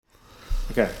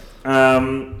Okay.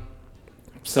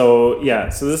 So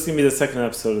this is gonna be the second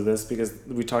episode of this because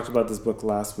we talked about this book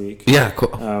last week. Yeah, cool.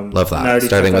 Love that.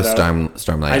 Starting with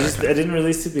Stormlight. I didn't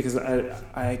release it because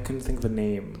I couldn't think of a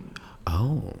name.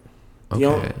 Oh,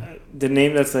 okay. The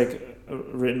name that's like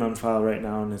written on file right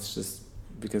now, and it's just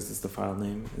because it's the file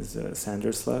name, is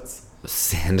Sanders Sluts.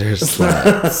 Sanders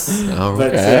Sluts. Okay.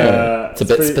 But, it's a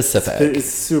bit specific. It's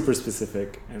super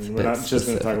specific, and we're not just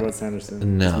going to talk about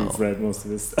Sanderson. No, we've read most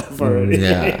of his stuff already.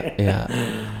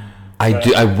 Yeah.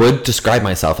 I would describe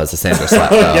myself as a Sanders slut,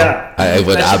 though. Yeah, I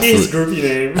would absolutely. His groupie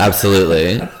name.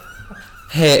 Absolutely.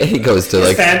 He goes to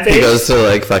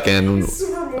fucking.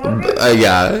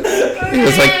 Yeah, he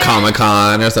was like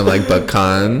Comic-Con or something like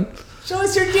BookCon. Show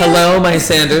us your dick. Hello, my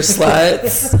Sanders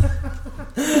sluts.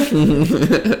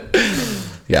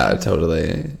 Yeah,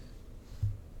 totally.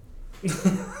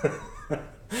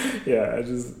 Yeah, I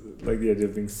just like the idea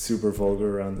of being super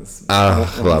vulgar around this.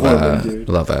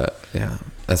 Love it. Yeah,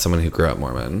 as someone who grew up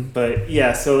Mormon. But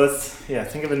yeah, so let's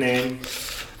think of a name.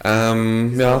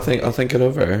 I'll think it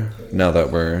over now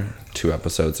that we're 2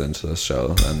 episodes into this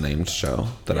show, a named show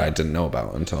that I didn't know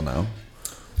about until now.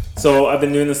 So I've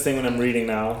been doing this thing when I'm reading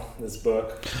now, this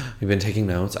book. You've been taking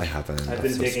notes? I haven't. I've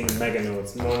been taking mega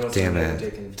notes. More notes Damn than it. I've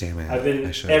taken. Damn it. I've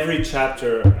been every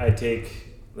chapter I take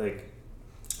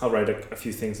I'll write a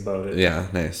few things about it. Yeah,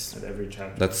 nice. At every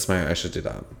chapter. That's smart. I should do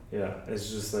that. Yeah,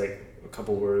 it's just like a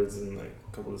couple words and like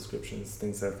a couple descriptions,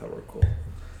 things I thought were cool.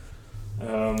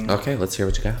 Okay, let's hear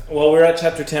what you got. Well, we're at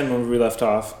chapter 10 when we left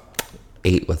off.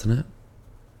 8, wasn't it?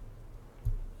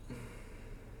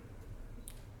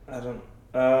 I don't.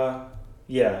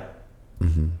 Yeah.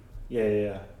 Mm-hmm.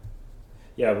 Yeah.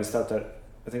 Yeah, we stopped at.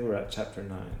 I think we're at chapter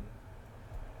 9.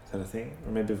 Is that a thing,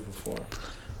 or maybe before?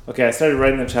 Okay, I started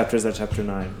writing the chapters at chapter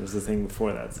 9. There's the thing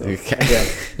before that. So yeah,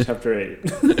 chapter 8.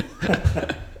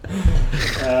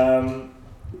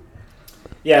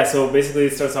 Yeah. So basically,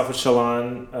 it starts off with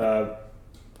Shallan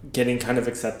getting kind of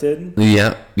accepted.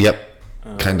 Yeah. Yep.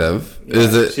 Kind of. Yeah.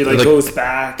 Is it? She goes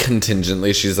back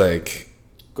contingently. She's like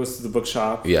goes to the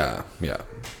bookshop. Yeah.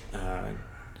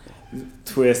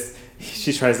 Twist.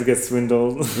 She tries to get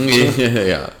swindled.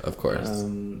 Yeah, of course.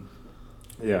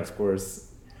 Of course.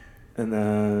 And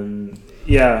then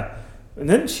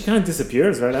she kind of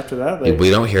disappears right after that. We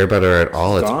don't hear about her at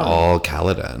all. It's gone. all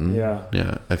Kaladin.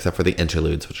 Yeah, except for the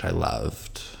interludes, which I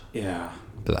loved. Yeah,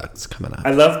 but that's coming up.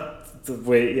 I love the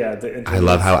way. Yeah, the interludes. I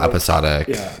love how episodic.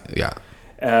 Yeah.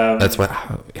 That's what.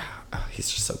 He's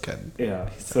just so good. Yeah.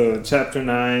 So chapter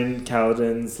 9,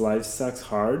 Kaladin's life sucks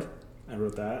hard. I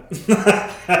wrote that.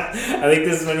 I think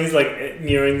this is when he's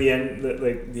nearing the end,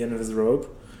 the end of his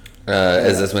rope.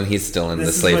 Is this when he's still in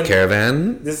the slave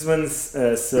caravan? This is when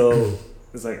Syl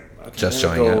is like, okay, just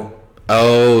showing up.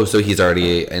 Oh, so he's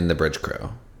already in the bridge crew.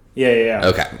 Yeah.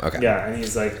 Okay. Yeah, and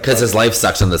he's like, because his life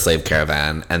sucks in the slave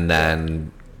caravan, and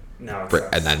then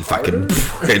fucking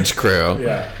bridge crew.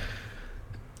 Yeah.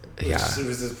 Yeah. It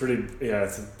was just pretty. Yeah,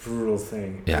 it's a brutal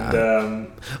thing. Yeah.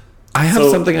 And, I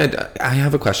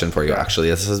have a question for you. Actually,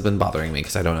 this has been bothering me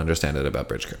because I don't understand it about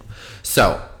bridge crew.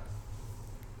 So,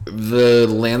 the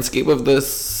landscape of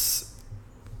this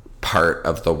part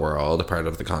of the world, part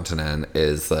of the continent,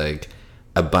 is like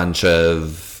a bunch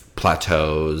of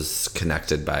plateaus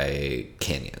connected by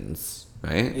canyons,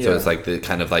 right? Yeah. So it's like the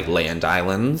kind of like land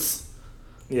islands.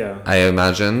 Yeah. I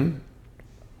imagine.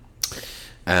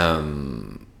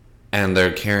 And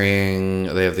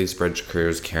they have these bridge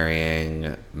crews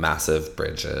carrying massive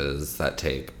bridges that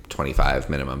take 25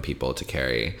 minimum people to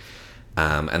carry.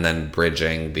 And then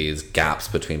bridging these gaps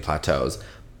between plateaus.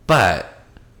 But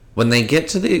when they get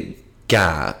to the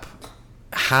gap,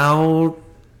 how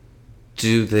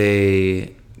do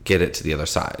they get it to the other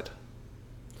side?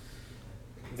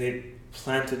 They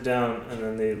plant it down and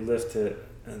then they lift it.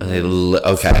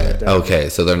 Okay,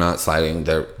 so they're not sliding,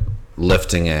 they're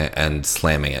lifting it and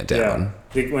slamming it down.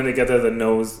 Yeah. When they get there, the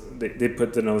nose, they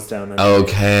put the nose down. And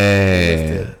okay. They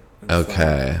lift it and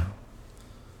okay.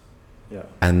 Yeah.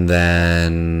 And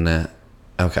then,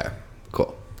 okay,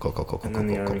 cool. And then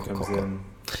the army comes in.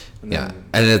 Yeah,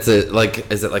 and is it like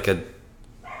a?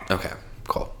 Okay,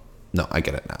 cool. No, I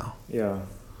get it now. Yeah.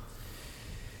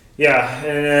 Yeah,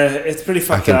 and it's pretty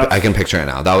fucked up. I can picture it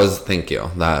now. Thank you.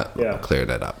 That cleared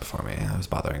it up for me. It was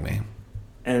bothering me.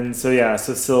 And so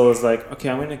Syl was like, okay,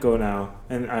 I'm gonna go now,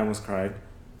 and I almost cried.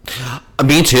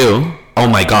 Me too. Oh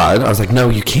my god! I was like, no,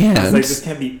 you can't. I was like, this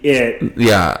can't be it.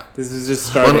 Yeah. This is just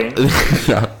starting.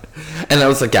 Yeah. And I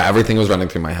was like, everything was running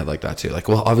through my head like that too. Like,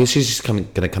 well, obviously she's gonna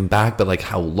come back, but like,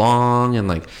 how long? And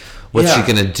like, what's she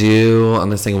gonna do on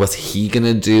this thing? What's he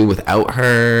gonna do without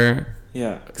her?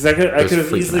 Yeah, because I could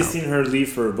have easily out. seen her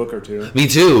leave for a book or two. Me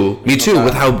too.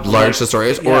 With how large the story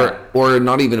is, yeah. or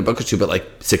not even a book or two, but like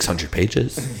 600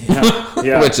 pages.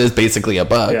 Yeah. Which is basically a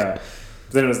book. Yeah.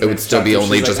 Then it would still be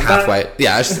only just halfway.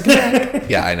 Yeah.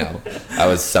 Yeah, I know. I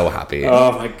was so happy.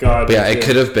 Oh my god. But yeah, it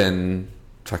could have been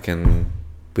fucking.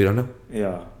 We don't know.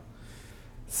 Yeah.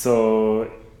 So,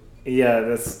 yeah,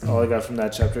 that's all I got from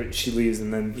that chapter. She leaves,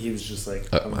 and then he was just like,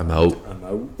 I'm out. I'm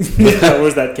out.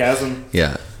 Where's that chasm?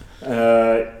 Yeah.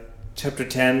 Chapter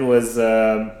 10 was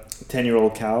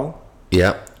 10-year-old Cal.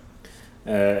 Yeah.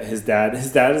 His dad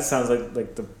sounds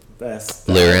like the best.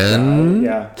 Lyran.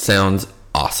 Yeah. Sounds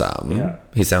awesome. Yeah.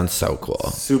 He sounds so cool.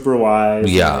 Super wise.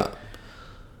 Yeah.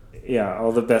 Yeah,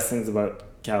 all the best things about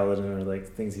Kaladin are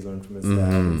like things he learned from his dad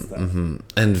and stuff. Mm-hmm.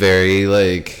 And very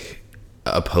like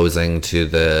opposing to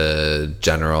the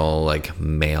general like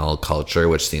male culture,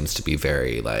 which seems to be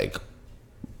very like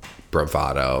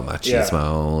bravado,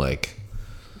 machismo, like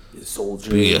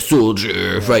be a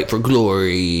soldier, fight for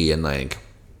glory, and like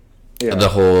the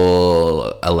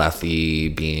whole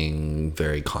Alethi being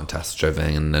very contest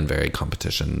driven and very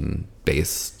competition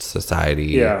based society.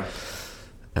 Yeah.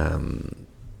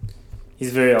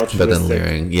 He's very altruistic. But then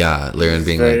Lyran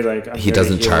being very, like he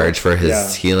doesn't charge for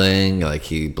his healing. Like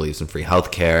he believes in free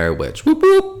healthcare, which whoop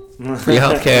whoop, free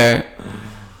healthcare.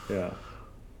 Yeah.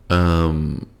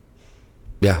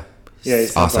 Yeah. Yeah,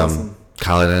 he's awesome.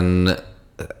 Kaladin,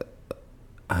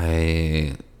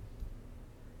 I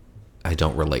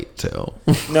don't relate to.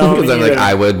 No, because I'm like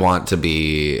I would want to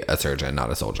be a surgeon,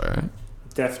 not a soldier.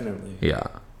 Definitely. Yeah.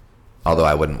 Although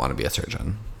I wouldn't want to be a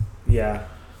surgeon. Yeah.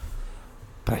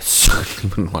 But I certainly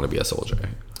wouldn't want to be a soldier.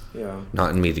 Yeah. Not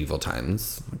in medieval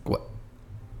times. Like what?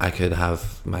 I could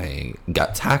have my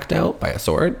guts hacked out by a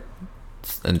sword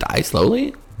and die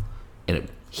slowly in a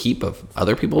heap of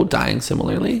other people dying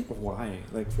similarly. Why?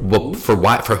 Like for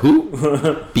why? For who?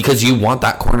 Because you want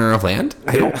that corner of land?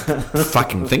 I don't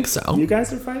fucking think so. You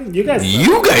guys are fighting? You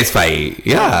guys fight.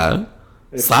 Yeah.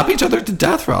 Slap each other to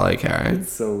death for all I care.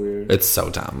 It's so weird. It's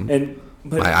so dumb.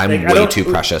 But I'm way too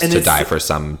precious to die for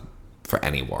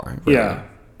any war. Really. Yeah.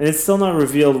 And it's still not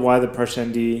revealed why the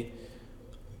Parshendi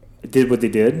did what they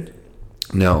did.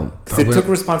 No. Because they took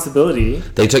responsibility.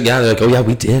 They're like, oh yeah,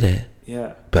 we did it.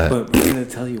 Yeah. But we're going to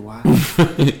tell you why.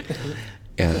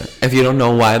 Yeah. If you don't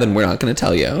know why, then we're not going to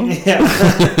tell you. Yeah.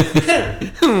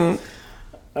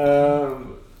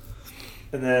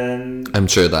 And then... I'm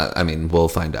sure that, we'll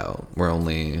find out. We're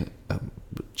only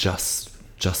just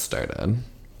started.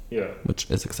 Yeah. Which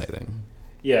is exciting.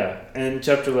 Yeah. And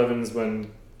chapter 11 is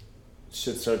when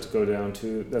shit starts to go down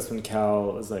too. That's when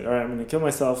Cal is like, all right, I'm going to kill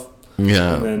myself.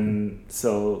 Yeah. And then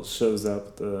Syl shows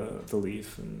up the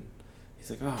leaf and he's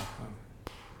like, oh,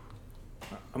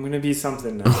 I'm going to be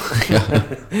something now.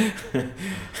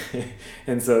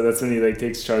 And so that's when he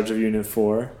takes charge of Unit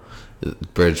 4.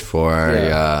 Bridge 4,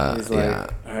 yeah. He's like,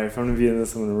 all right, if I'm going to be in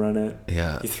this, I'm going to run it.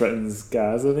 Yeah. He threatens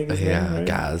Gaz, I think his name, right?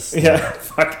 Gaz. Yeah,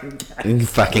 fucking Gaz.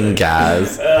 Fucking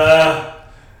Gaz.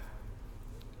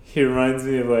 He reminds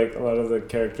me of a lot of the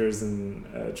characters in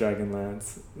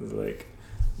Dragonlance. Like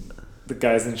the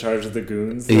guys in charge of the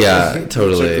goons. Yeah,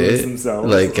 totally. Themselves.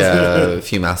 Like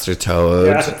Viewmaster Toad.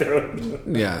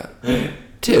 Yeah,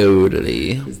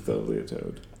 totally. He's totally a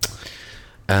toad.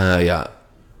 Yeah.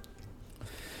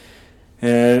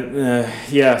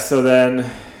 And so then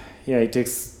he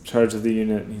takes charge of the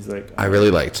unit and he's like, I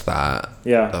really liked that.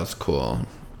 Yeah. That was cool. Me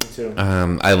too.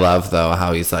 I love though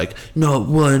how he's like, not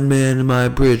one man in my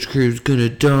bridge crew's gonna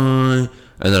die.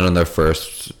 And then on their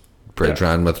first bridge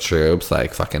run with troops,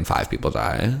 fucking 5 people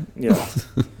die. Yeah.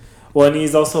 Well, and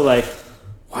he's also like,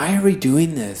 why are we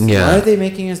doing this? Yeah. Why are they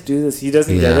making us do this? He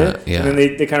doesn't get it. Yeah. And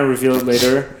then they kind of reveal it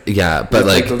later. Yeah, but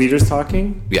the leader's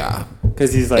talking. Yeah.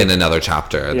 Because he's like... In another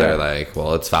chapter, they're like,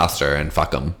 well, it's faster and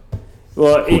fuck them.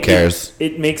 Well, who cares?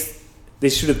 It makes... They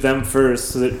shoot at them first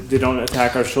so that they don't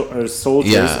attack our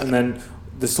soldiers. Yeah. And then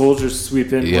the soldiers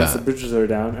sweep in once the bridges are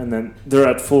down. And then they're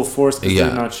at full force because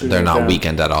they're not shooting They're not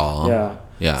weakened at all. Yeah.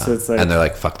 Yeah. So it's like... And they're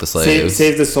like, fuck the slaves.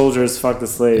 Save the soldiers, fuck the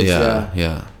slaves.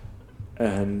 Yeah.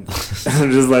 And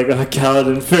I'm just like,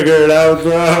 Kaladin, figure it out,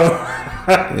 bro.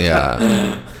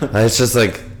 Yeah. It's just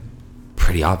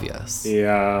pretty obvious.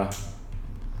 Yeah.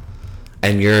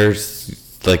 And you're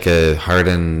a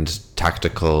hardened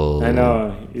tactical. I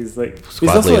know. He's squad he's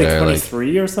also leader,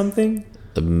 23 or something.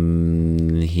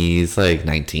 He's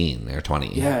 19 or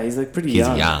 20. Yeah, he's pretty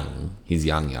young. He's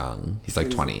young. He's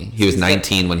 20. He was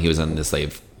 19 when he was in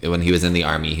when he was in the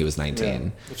army. He was 19. Yeah.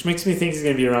 Which makes me think he's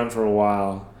gonna be around for a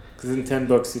while. Because in 10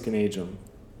 books you can age him.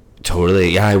 Totally.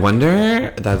 Yeah, I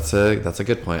wonder. That's a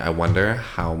good point. I wonder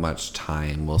how much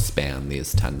time will span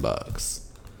these 10 books.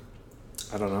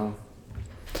 I don't know.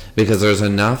 Because there's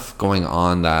enough going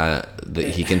on that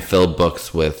he can fill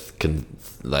books with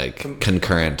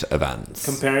concurrent events.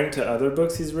 Comparing to other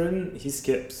books he's written, he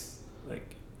skips.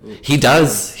 Like he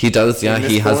does. Yeah,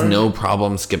 he has Mistborn? no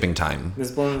problem skipping time.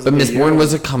 Mistborn But Mistborn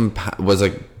was a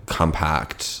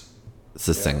compact,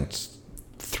 succinct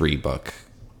 3-book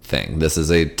thing. This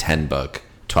is a 10-book,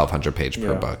 1,200 page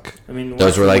per book. I mean,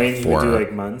 those were like Wayne, 4. He would do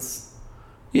like months.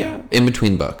 Yeah, in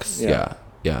between books. Yeah.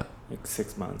 Like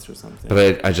 6 months or something.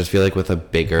 But I just feel like with a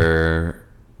bigger,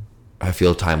 I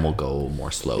feel time will go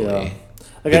more slowly. Yeah.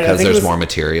 Like because I there's more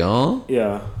material.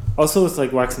 Yeah. Also, with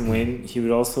like Wax and Wayne, he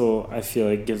would also, I feel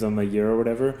like, give them a year or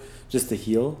whatever just to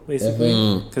heal,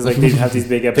 basically. Because like they'd have these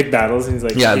big epic battles, and he's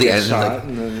like, yeah, the end. Shot, like,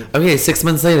 and then, okay, 6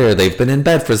 months later, they've been in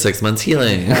bed for 6 months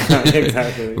healing.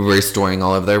 exactly. Restoring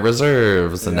all of their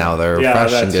reserves, and now they're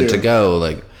fresh and good to go.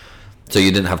 Like, so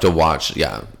you didn't have to watch,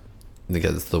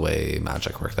 because the way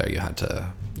magic worked there, you had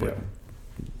to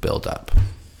build up.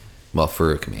 Well,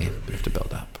 Furukami, you have to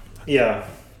build up. Yeah.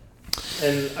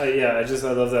 And I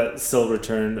love that Syl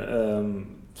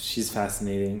returned. She's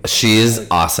fascinating. She's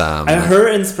awesome. And her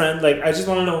and Spren, like, I just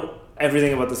want to know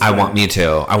everything about this. I want me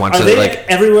too. I want Are to they like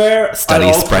everywhere study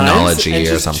at all Sprenology times, and or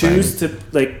just something. Choose to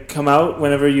like come out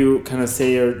whenever you kind of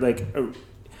say you're like,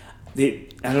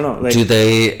 I don't know. Like, do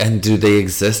they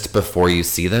exist before you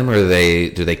see them, or do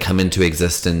they come into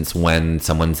existence when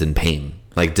someone's in pain?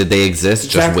 Like, did they exist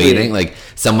just waiting? Like,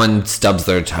 someone stubs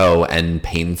their toe and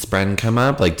pain spren come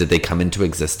up? Like, did they come into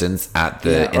existence at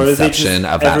the inception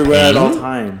of that pain? At all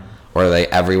time? Or are they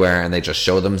everywhere and they just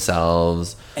show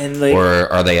themselves? And like, or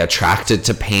are they attracted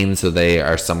to pain so they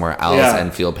are somewhere else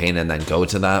and feel pain and then go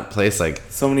to that place? Like,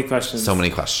 so many questions.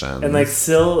 And like,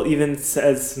 Syl even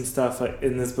says some stuff like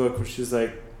in this book where she's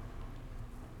like,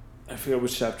 I forget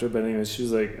which chapter, but anyway, she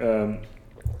was like,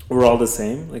 we're all the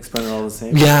same. Like, Spren are all the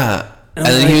same. Yeah. And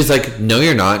then he was like, no,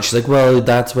 you're not. She's like, well,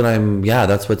 that's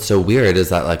what's so weird is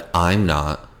that, like, I'm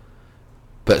not.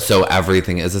 But so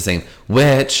everything is the same,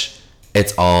 which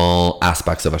it's all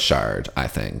aspects of a shard, I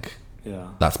think. Yeah.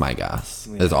 That's my guess.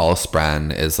 Yeah. Is all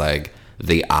Spren is, like,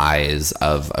 the eyes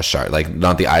of a shard. Like,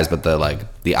 not the eyes, but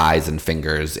the eyes and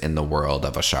fingers in the world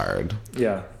of a shard.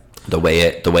 Yeah. The way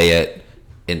it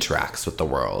interacts with the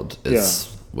world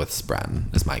is with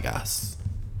Spren, is my guess.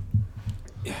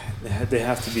 Yeah, they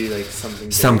have to be like something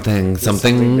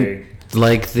big.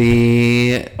 Like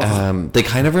the they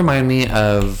kind of remind me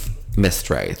of Mist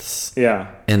Wraiths. Yeah.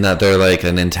 In that they're like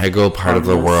an integral part of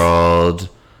the world,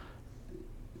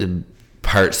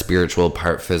 part spiritual,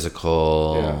 part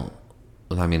physical.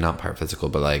 Yeah. I mean, not part physical,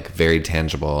 but like very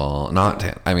tangible. I don't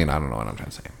know what I'm trying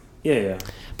to say. Yeah.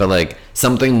 But like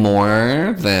something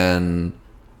more than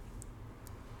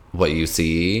what you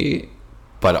see,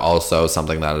 but also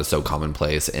something that is so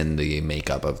commonplace in the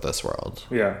makeup of this world.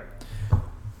 Yeah.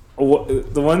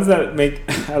 The ones that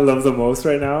I love the most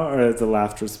right now are the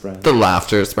laughter spren. The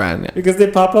laughter spren, yeah. Because they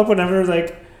pop up whenever,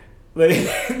 like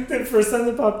the first time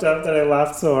they popped up that I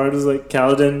laughed so hard was like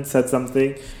Kaladin said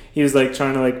something. He was like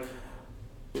trying to like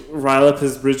rile up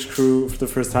his bridge crew for the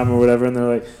first time or whatever, and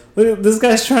they're like, look, this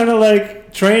guy's trying to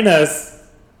like train us.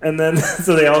 And then,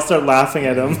 so they all start laughing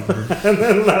at him. And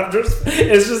then laughter,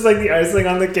 it's just like the icing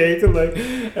on the cake. And like,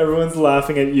 everyone's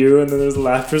laughing at you. And then there's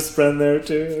laughter spren there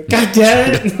too. God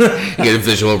damn it. You get a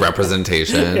visual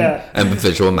representation. Yeah. And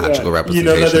visual magical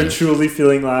representation. You know that they're truly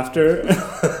feeling laughter.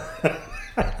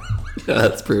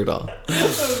 That's brutal. I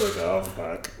was like, oh,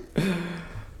 fuck.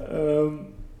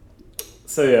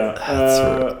 So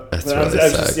yeah. That's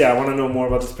really sick. I want to know more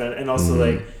about the spren. And also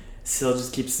like, Syl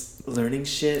just keeps learning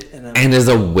shit and is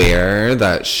aware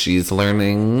that she's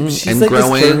learning and like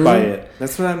growing disturbed by it.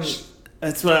 That's what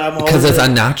I'm because it's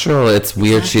unnatural. It's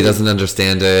weird. She doesn't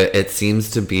understand it. It seems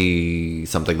to be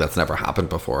something that's never happened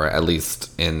before, at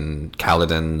least in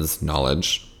Kaladin's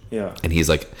knowledge. Yeah. And he's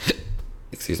like,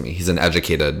 excuse me, he's an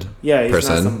educated he's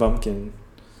person. Not some bumpkin.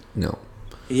 No.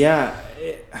 Yeah.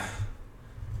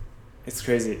 It's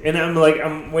crazy, and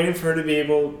I'm waiting for her to be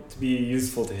able to be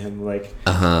useful to him, like.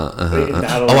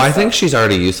 I think she's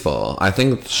already useful. I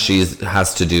think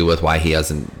has to do with why he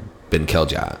hasn't been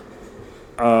killed yet.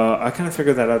 I kind of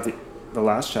figured that out the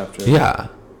last chapter. Yeah.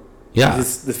 The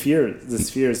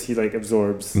spheres he like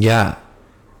absorbs. Yeah.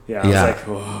 Yeah. I was like,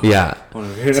 whoa. Yeah.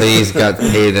 So he's got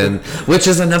paid in, which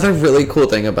is another really cool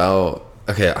thing about.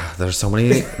 Okay, there's so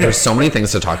many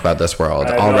things to talk about this world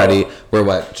already. We're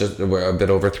a bit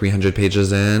over 300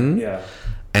 pages in. Yeah.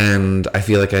 And I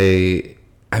feel like I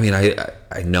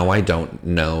know I don't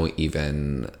know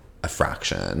even a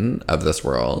fraction of this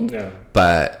world. Yeah.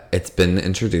 But it's been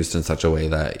introduced in such a way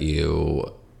that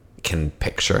you can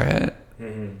picture it.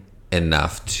 Mm-hmm.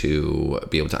 enough to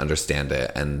be able to understand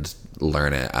it and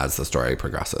learn it as the story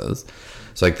progresses.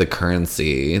 So like the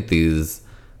currency, these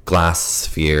glass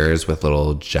spheres with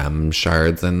little gem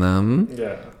shards in them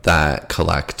that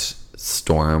collect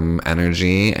storm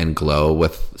energy and glow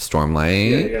with storm light.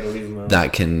 You gotta leave them out.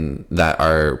 That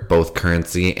are both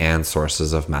currency and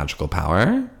sources of magical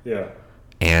power. Yeah.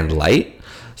 And light.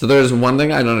 So there's one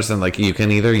thing I don't understand. Like you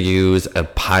can either use a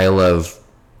pile of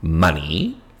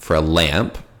money for a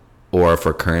lamp or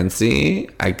for currency.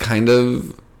 I kind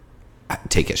of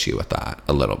take issue with that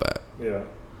a little bit. Yeah.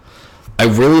 I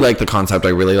really like the concept. I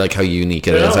really like how unique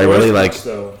it is. I really like.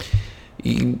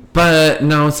 But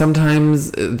no,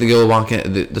 sometimes you'll walk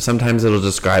in. Sometimes it'll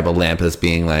describe a lamp as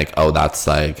being like, oh, that's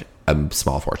like a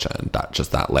small fortune. That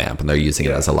just that lamp, and they're using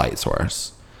it as a light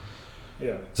source.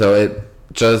 Yeah. So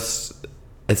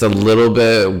it's a little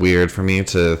bit weird for me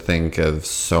to think of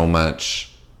so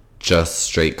much just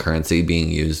straight currency being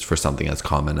used for something as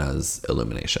common as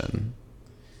illumination.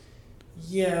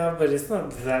 Yeah, but it's not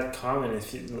that common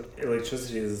if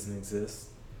electricity doesn't exist.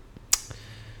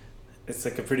 It's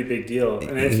like a pretty big deal.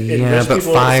 And if but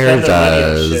fire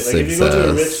does like, if you go to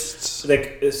a rich, exist.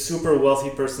 like a super wealthy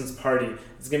person's party,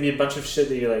 it's gonna be a bunch of shit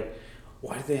that you're like,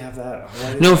 why do they have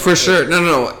that? No, for sure.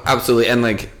 No, absolutely. And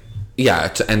like, yeah,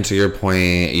 to your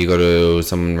point, you go to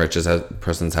some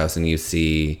person's house and you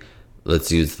see,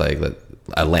 let's use like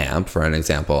a lamp for an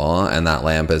example, and that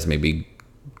lamp is maybe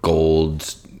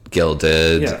gold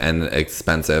gilded and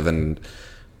expensive, and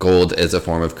gold is a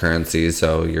form of currency,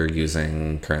 so you're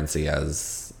using currency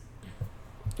as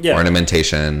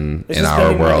ornamentation in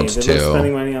our world too. They're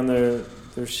spending money on their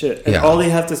shit, and all they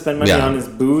have to spend money on is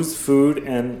booze, food,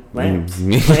 and lamps.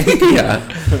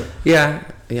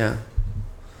 yeah.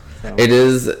 So. It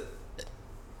is.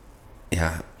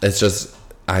 Yeah, it's just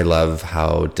I love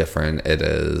how different it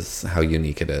is, how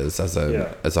unique it is as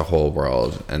a whole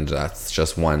world, and that's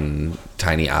just one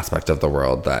tiny aspect of the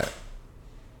world that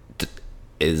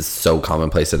is so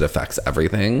commonplace it affects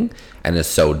everything, and is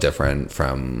so different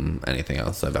from anything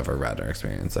else I've ever read or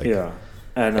experienced. Like,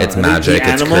 it's magic,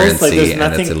 it's currency,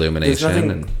 and it's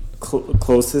illumination. And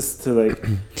closest to like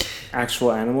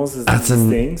actual animals is these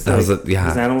things. These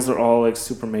animals are all like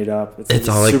super made up. It's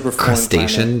all like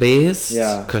crustacean based.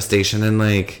 Yeah, crustacean and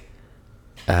like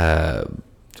giant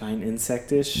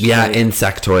insectish. Yeah, like,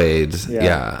 insectoid.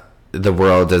 Yeah, the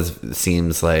world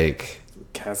seems like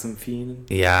Chasm Fiend.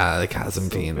 Yeah, the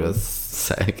Chasm Fiend was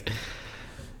sick.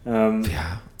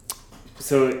 Yeah.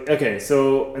 So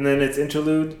and then it's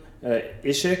interlude.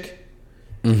 Ishik.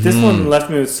 Mm-hmm. This one left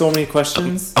me with so many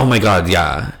questions. Oh my god,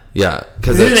 yeah.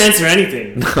 Because it didn't answer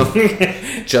anything.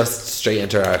 No. Just straight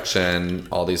interaction,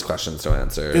 all these questions to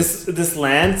answer. This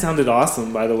land sounded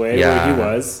awesome, by the way, where he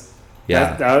was.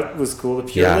 Yeah. That was cool.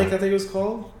 The Pure Lake, I think it was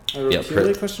called. Pure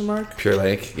Lake, question mark? Pure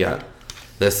Lake, yeah.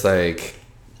 This, like,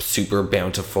 super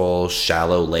bountiful,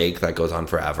 shallow lake that goes on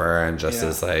forever and just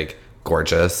is, like,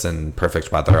 gorgeous and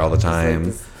perfect weather all the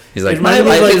time. He's like, my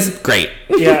life is great.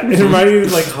 Yeah, it reminded me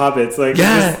of like hobbits. Like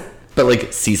but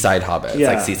like seaside hobbits,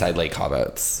 like seaside lake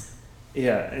hobbits.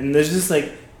 Yeah, and there's just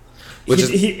like,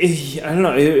 he I don't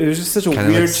know, it was just such a weird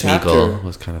like chapter. Smeagol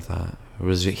was kind of that. He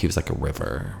was like a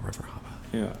river hobbit.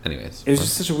 Yeah. Anyways, it was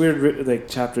just such a weird like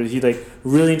chapter. He like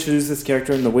really introduced this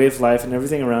character and the way of life and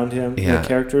everything around him, the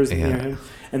characters near him,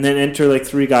 and then enter like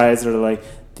three guys that are like,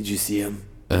 "Did you see him?"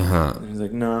 And he's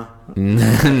like, "Nah."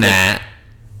 Nah.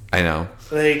 I know.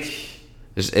 Like,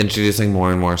 just introducing more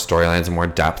and more storylines and more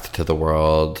depth to the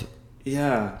world.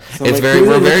 Yeah, so it's like,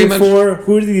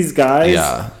 who are these guys?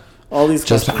 Yeah, all these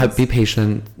questions. Just be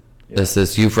patient. Yeah.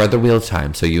 You've read the Wheel of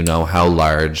Time, so you know how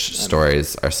large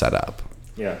stories are set up.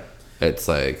 Yeah, it's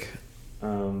like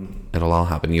it'll all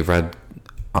happen. You've read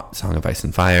Song of Ice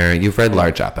and Fire. You've read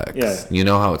large epics. Yeah, you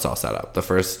know how it's all set up. The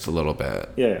first little bit.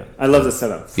 Yeah, I love the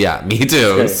setup. Yeah, me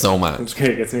too. So much. It's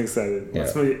great. It gets me excited.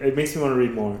 Yeah. It makes me want to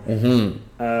read more.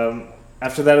 Mm-hmm.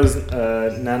 After that, it was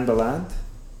Nan Baland.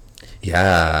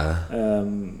 Yeah.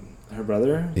 Her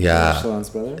brother. Yeah. Shallan's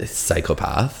brother.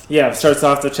 Psychopath. Yeah. Starts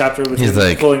off the chapter with he's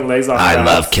like, pulling legs off. I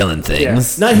love killing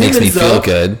things. Yeah. Not makes humans, me feel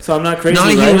good. So I'm not crazy.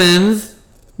 Not right? humans.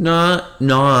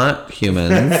 Not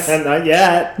humans. Not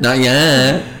yet. Not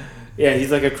yet. Yeah,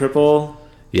 he's like a cripple.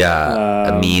 Yeah,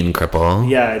 a mean cripple.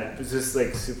 Yeah, it's just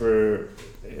like super.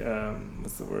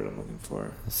 What's the word I'm looking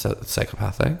for?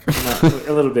 Psychopathic.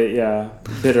 A little bit, yeah.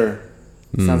 Bitter.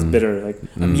 Sounds bitter. Like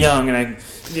I'm young and I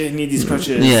need these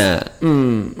crutches. Yeah.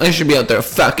 I should be out there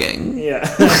fucking. Yeah.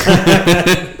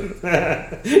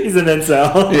 He's an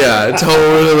incel. Yeah,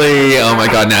 totally. Oh my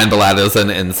god, Nan Balad is an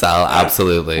incel.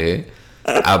 Absolutely.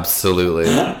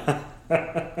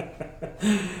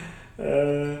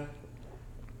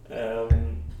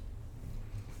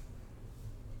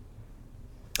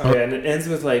 Oh yeah, and it ends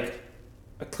with like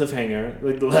a cliffhanger.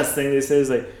 Like the last thing they say is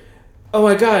like, "Oh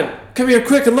my God, come here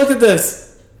quick and look at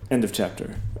this." End of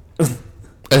chapter.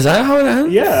 Is that how it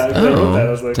ends? Yeah, I wrote that. I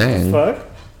was like, dang. "What the fuck?"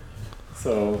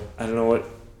 So I don't know what.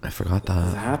 I forgot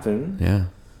that. Happened. Yeah.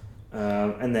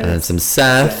 And then some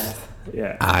Seth.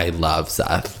 Yeah. I love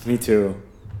Seth. Me too.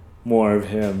 More of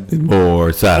him.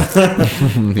 More Seth.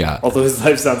 Yeah. Although his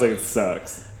life sounds like it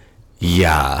sucks.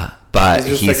 Yeah, but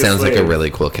he like sounds like a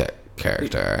really cool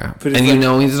character. And like, you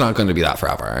know he's not going to be that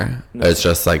forever. No. It's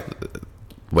just like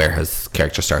where his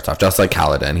character starts off. Just like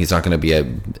Kaladin. He's not going to be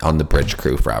on the bridge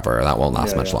crew forever. That won't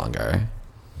last much longer.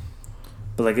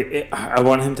 But like, I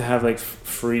want him to have like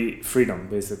freedom,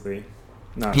 basically.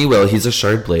 He will. He's a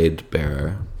shard blade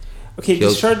bearer. Okay,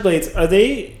 these shard blades, are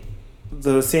they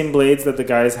the same blades that the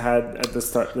guys had at the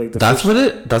start? Like that's what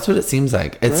it seems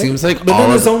like. It seems like but then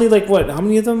there's only like what? How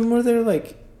many of them were there?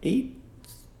 Like 8?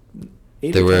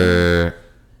 There were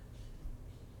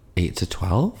 8 to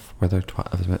 12. Were there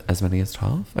 12? As many as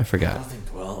 12? I forget. I don't think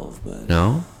 12, but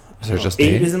no. Is there just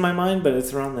 8 is in my mind, but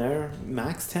it's around there.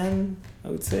 Max 10, I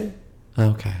would say.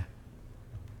 Okay.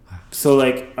 So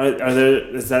like, are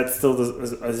there? Is that still?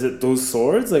 Is it those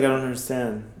swords? Like I don't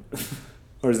understand.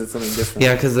 Or is it something different?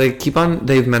 Yeah, because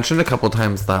they've mentioned a couple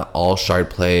times that all shard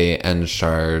play and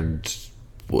shard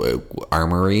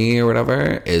armory or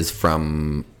whatever is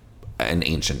from an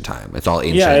ancient time. It's all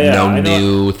ancient. No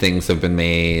new things have been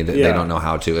made. Yeah. They don't know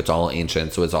how to. It's all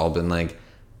ancient, so it's all been like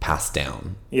passed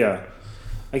down. Yeah,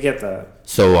 I get that.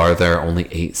 So are there only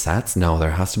 8 sets? No,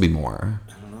 there has to be more.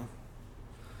 I don't know.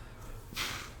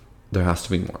 There has to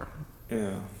be more.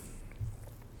 Yeah.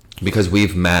 Because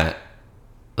we've met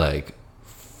like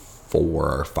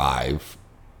 4 or 5.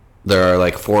 There are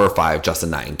like 4 or 5 just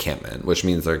in that encampment, which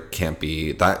means there can't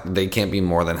be that they can't be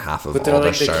more than half of all the shard. But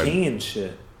they're like the king and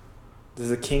shit.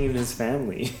 There's a king and his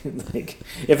family. Like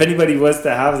if anybody was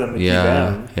to have them, it'd be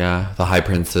them. Yeah, the high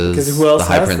princes. Because who else? The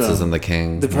high princes them? And the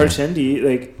king. The Parchendi,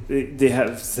 like they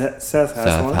have. Seth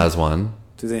has one.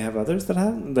 Do they have others that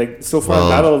have? Like so far in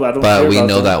battle, I don't. But we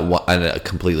know that a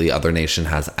completely other nation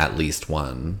has at least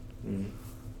one.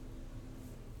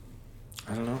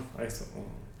 I don't know.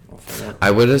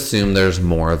 I would assume there's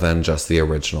more than just the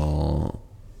original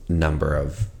number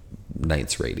of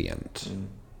Knights Radiant.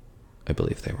 I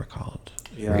believe they were called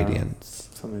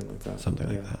Radiants. Something like that. Something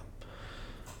like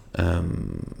that.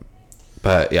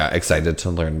 But yeah, excited to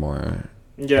learn more.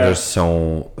 Yeah. There's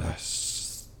so...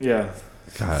 Yeah.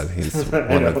 God, he's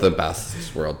one of the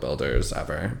best world builders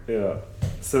ever. Yeah.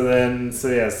 So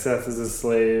Seth is a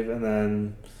slave, and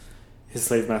then his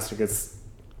slave master gets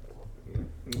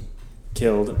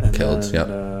killed.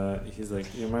 And he's like,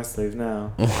 "You're my slave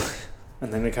now."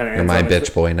 And then it kind of ends. You're my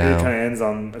bitch boy now. It kind of ends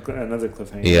on another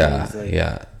cliffhanger. Yeah, he's like,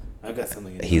 yeah. I've got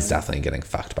something. He's definitely getting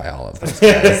fucked by all of those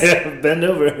guys. Bend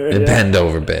over. Bend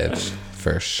over, bitch,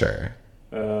 for sure.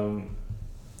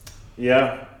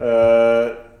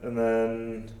 And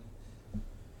then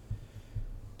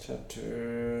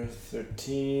chapter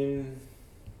 13.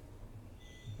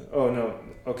 Oh no.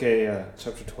 Okay, yeah.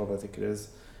 Chapter 12, I think it is.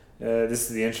 This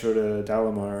is the intro to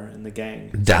Dalamar and the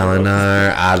gang.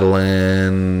 Dalinar,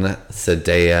 Adolin,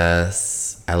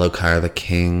 Sadeas, Elokar the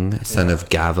king, son of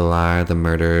Gavilar, the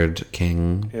murdered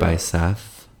king by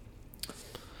Seth.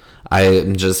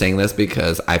 I'm just saying this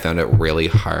because I found it really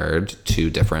hard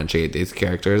to differentiate these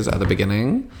characters at the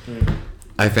beginning.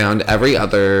 I found every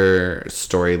other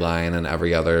storyline and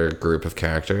every other group of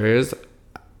characters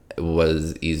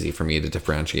was easy for me to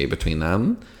differentiate between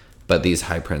them. But these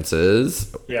high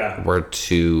princes were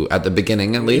too, at the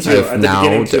beginning at least, I've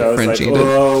now differentiated.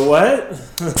 Oh, what?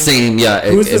 Same, yeah.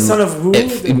 Who's the son of who?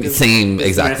 Same,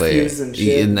 exactly.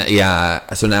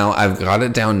 Yeah. So now I've got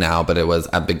it down now, but it was,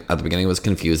 at the beginning it was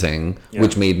confusing,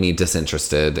 which made me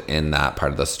disinterested in that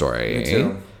part of the story. Me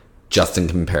too. Just in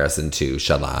comparison to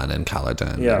Shallan and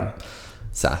Kaladin and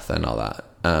Seth and all that.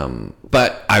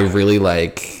 But I really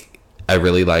like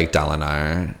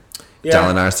Dalinar. Yeah.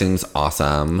 Dalinar seems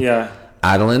awesome. Yeah.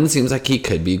 Adolin seems like he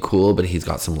could be cool, but he's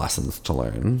got some lessons to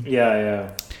learn.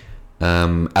 Yeah.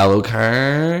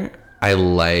 Elokar, I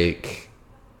like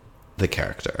the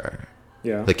character.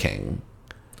 Yeah. The king.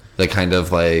 The kind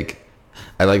of like...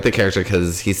 I like the character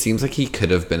because he seems like he could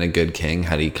have been a good king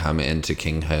had he come into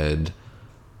kinghood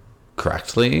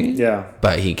correctly. Yeah.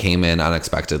 But he came in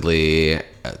unexpectedly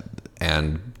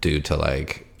and due to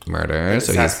like murder.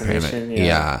 So he's apparently...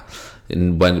 Yeah.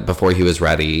 Before he was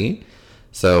ready.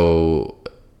 So,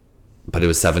 but it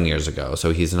was 7 years ago.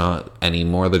 So he's not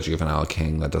anymore the juvenile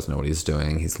king that doesn't know what he's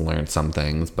doing. He's learned some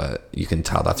things, but you can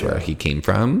tell that's where he came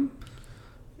from.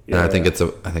 And I think it's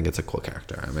a cool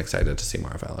character. I'm excited to see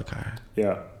more of Elokar.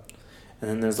 Yeah. And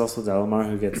then there's also Dalamar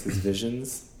who gets his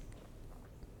visions.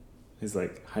 He's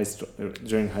like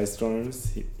during high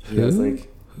storms. He has like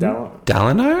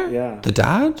Dalinar? Yeah. The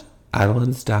dad?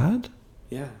 Adelin's dad?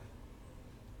 Yeah.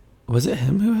 Was it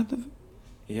him who had the...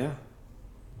 Yeah.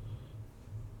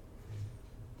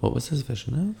 What was his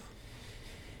vision of?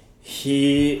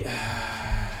 His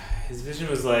vision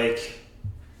was like...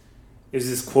 It was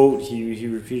this quote he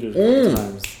repeated a couple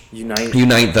times.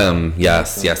 Unite them.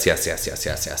 Yes.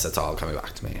 It's all coming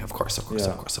back to me. Of course.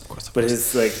 But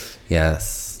it's like...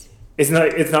 Yes. It's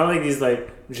not like these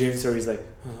like dreams where he's like...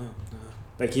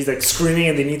 Like he's like screaming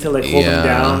and they need to like hold him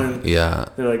down and they're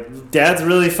like, Dad's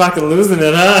really fucking losing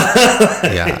it, huh?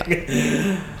 Yeah.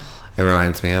 It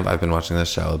reminds me of, I've been watching this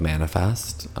show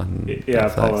Manifest on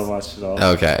Netflix. Paula watched it all.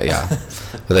 Okay, yeah.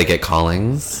 Where they get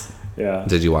callings. Yeah.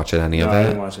 Did you watch any of it? I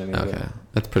didn't watch any of it. Okay.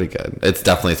 It's pretty good. It's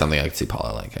definitely something I could see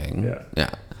Paula liking. Yeah.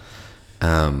 Yeah.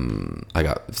 I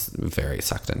got very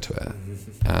sucked into it.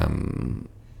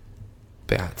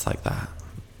 But yeah, it's like that.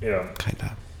 Yeah. Kind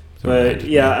of. But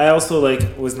yeah, I also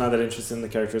like was not that interested in the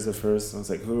characters at first. I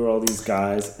was like, who are all these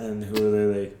guys and who are they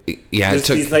like? Yeah,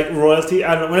 these like royalty.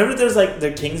 I don't know. Whenever there's like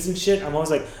they're kings and shit, I'm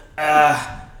always like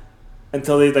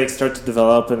until they like start to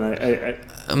develop, and I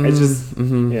just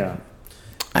yeah.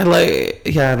 I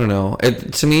don't know.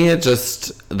 To me, it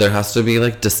just there has to be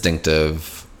like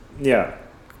distinctive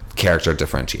character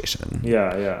differentiation.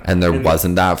 Yeah. And there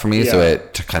wasn't that for me, so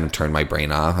it kind of turned my brain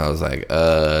off. I was like,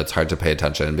 it's hard to pay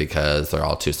attention because they're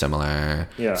all too similar.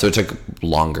 Yeah. So it took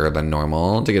longer than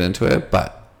normal to get into it,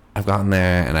 but I've gotten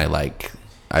there and I like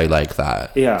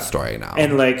that story now.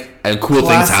 And cool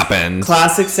things happened.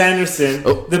 Classic Sanderson.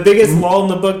 Oh. The biggest lull in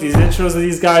the book, these intros of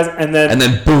these guys, and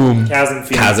then boom.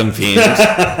 Chasm Fiend.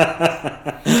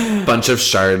 Bunch of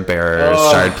shard bearers,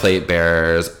 shard plate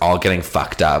bearers, all getting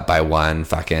fucked up by one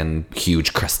fucking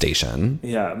huge crustacean.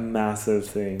 Yeah, massive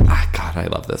thing. God, I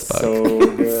love this book.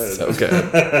 So good. So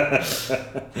good.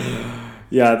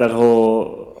 Yeah, that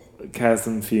whole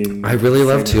Chasm Fiend. I really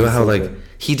love too how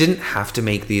he didn't have to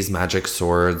make these magic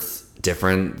swords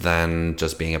different than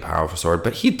just being a powerful sword,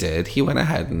 but he did. He went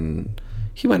ahead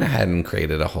and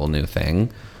created a whole new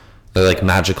thing. They're like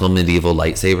magical medieval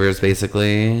lightsabers,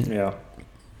 basically. Yeah.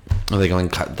 Are they going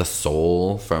to cut the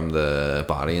soul from the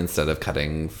body instead of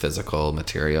cutting physical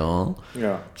material?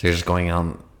 Yeah. So you're just going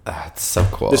on. It's so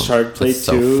cool. The shard plate it's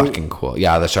too. So fucking cool.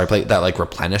 Yeah, the shard plate that like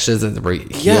replenishes it,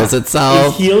 heals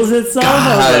itself. It heals itself.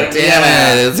 God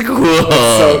damn it! It's cool.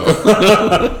 It's so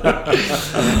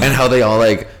cool. And how they all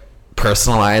like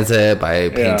personalize it by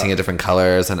painting it different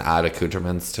colors and add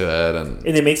accoutrements to it, and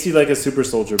it makes you like a super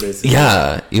soldier basically.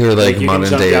 Yeah, you're like you modern can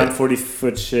jump day down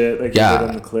 40-foot shit like you did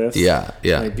on the cliffs. Yeah.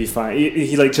 Like be fine.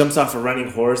 He like jumps off a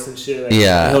running horse and shit. Like,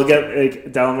 he'll get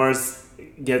like Dalamar's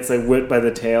gets like whipped by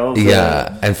the tail.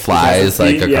 And flies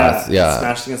like across.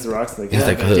 Smashed against the rocks. Like, he's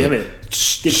like, damn it,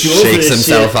 shakes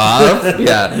himself off.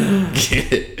 Yeah.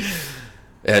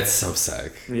 It's so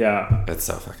sick. Yeah. It's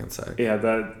so fucking sick. Yeah,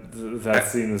 that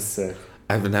scene is sick.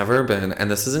 I've never been,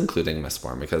 and this is including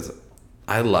Mistborn, because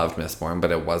I loved Mistborn, but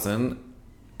it wasn't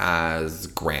as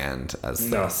grand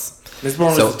as this.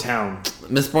 Mistborn was a town.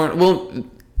 Mistborn, well,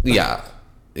 yeah.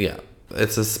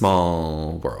 It's a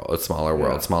small world,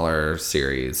 smaller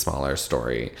series, smaller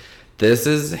story. This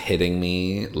is hitting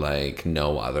me like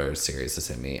no other series has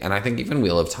hit me. And I think even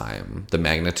Wheel of Time, the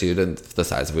magnitude and the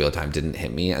size of Wheel of Time didn't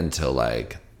hit me until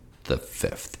like the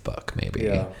 5th book, maybe.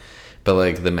 Yeah. But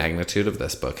like the magnitude of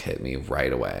this book hit me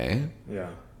right away. Yeah.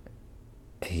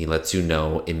 He lets you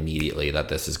know immediately that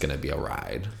this is going to be a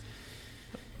ride.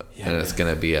 Yeah, and it's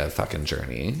going to be a fucking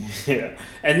journey. Yeah.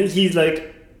 And he's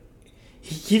like,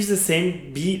 he keeps the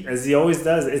same beat as he always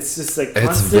does. It's just like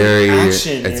constant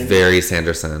action. It's very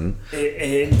Sanderson.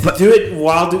 And to do it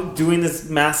while doing this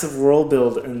massive world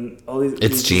build and all these.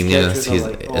 It's genius.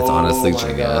 It's honestly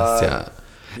genius. God. Yeah.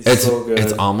 It's so good.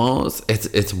 It's almost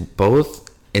it's both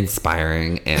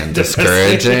inspiring and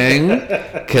discouraging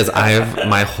because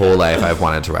my whole life I've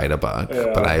wanted to write a book,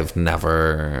 but I've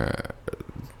never.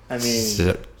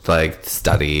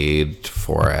 Studied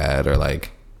for it or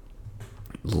like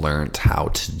learned how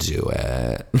to do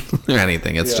it or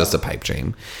anything. It's just a pipe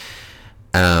dream.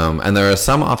 And there are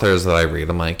some authors that I read,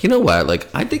 I'm like, you know what? Like,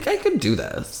 I think I could do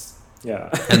this.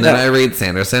 Yeah. And then I read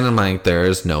Sanderson, I'm like,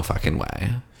 there's no fucking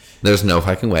way. There's no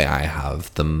fucking way I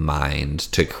have the mind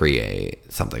to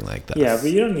create something like this. Yeah, but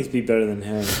you don't need to be better than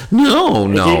him.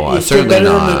 No, certainly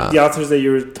not. The authors that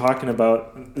you were talking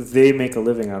about, they make a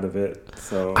living out of it.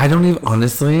 So I don't even,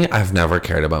 honestly, I've never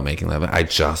cared about making a living. I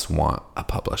just want a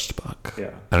published book. Yeah.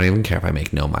 I don't even care if I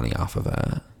make no money off of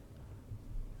it.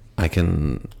 I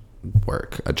can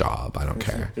work a job. I don't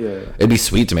care. Yeah. It'd be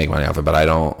sweet to make money off it, but I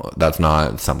don't. That's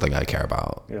not something I care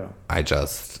about. Yeah. I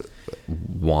just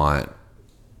want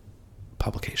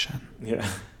publication. Yeah.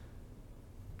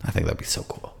 I think that'd be so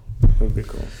cool. That would be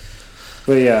cool.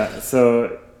 But yeah,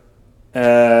 so,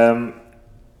 and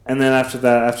then after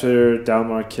that, after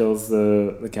Dalmar kills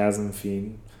the Chasm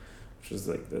Fiend, which was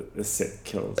like the sick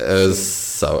kills.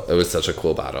 It was such a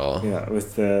cool battle. Yeah,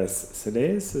 with the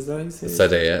Sadeas, is that how you say it?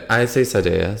 Sadeas. I say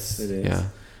Sadeas. Yeah.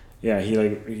 Yeah,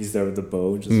 he's there with the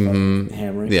bow, just fucking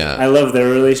hammering. Yeah. I love their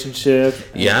relationship.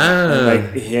 And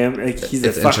like him, like he's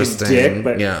a fucking dick,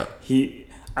 but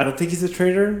I don't think he's a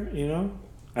traitor, you know?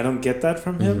 I don't get that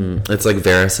from him. Mm-hmm. It's like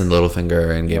Varys and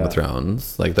Littlefinger in Game of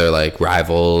Thrones. Like they're like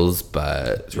rivals,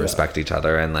 but respect each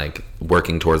other and like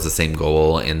working towards the same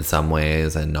goal in some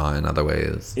ways and not in other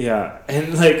ways. Yeah,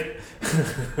 and like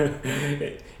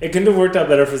it couldn't have worked out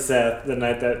better for Seth the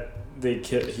night that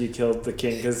he killed the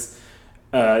king, because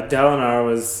Dalinar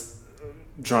was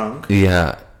drunk.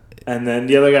 Yeah. And then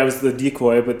the other guy was the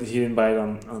decoy, but he didn't bite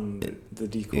on the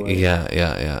decoy.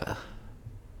 Yeah.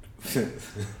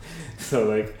 So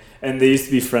like, and they used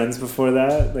to be friends before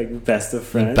that, like best of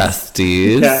friends,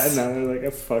 besties. Yeah, and now they're like, I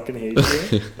fucking hate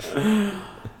you.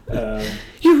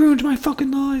 You ruined my fucking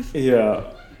life.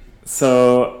 Yeah.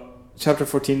 So chapter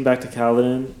 14, back to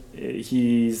Kaladin.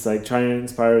 He's like trying to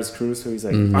inspire his crew, so he's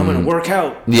like, I'm gonna work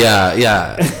out.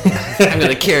 Yeah. I'm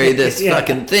gonna carry this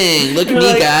fucking thing. Look at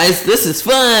me, guys. This is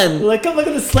fun. Like, come look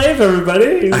at the slave,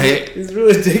 everybody. He's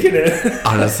really digging it.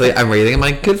 Honestly, I'm reading. I'm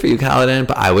like, good for you, Kaladin.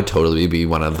 But I would totally be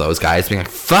one of those guys being like,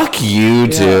 fuck you,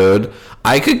 dude.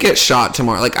 I could get shot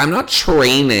tomorrow. Like, I'm not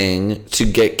training to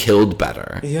get killed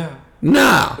better. Yeah.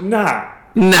 Nah.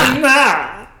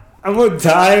 I'm gonna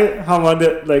die how I'm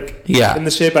in the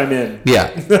shape I'm in.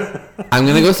 Yeah. I'm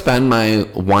gonna go spend my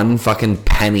one fucking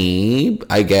penny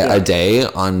I get a day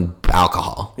on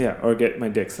alcohol. Yeah, or get my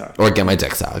dick sucked.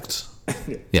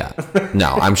 Yeah.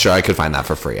 No, I'm sure I could find that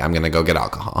for free. I'm gonna go get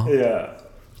alcohol. Yeah.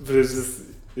 But it's just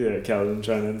Kaladin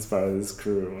trying to inspire this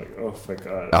crew. I'm like, oh my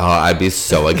god. Oh, I'd be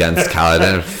so against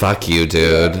Kaladin. Fuck you,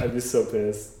 dude. Yeah, I'd be so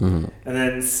pissed. Mm-hmm. And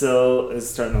then Syl is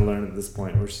starting to learn at this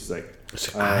point where she's like,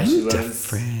 she learns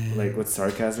different. Like what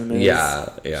sarcasm is. Yeah.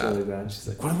 She's like that. And she's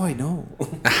like, what do I know?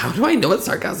 How do I know what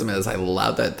sarcasm is? I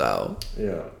love it though.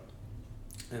 Yeah.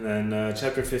 And then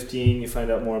chapter 15, you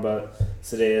find out more about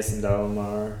Sadeas and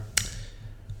Dalinar.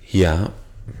 Yeah.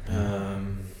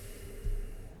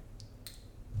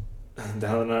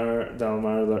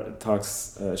 Dalinar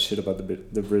talks shit about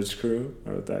the bridge crew.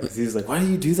 Or that, because he's like, why do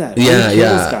you do that?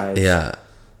 Yeah.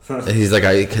 He's like,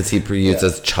 because he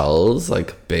uses chulls,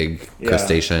 like big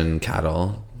crustacean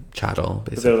chattel, basically.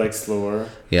 But they're like slower.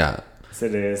 Yeah.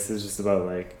 Sadeas is just about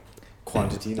like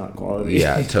quantity, not quality.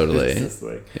 Yeah, totally. It's just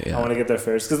like, I want to get there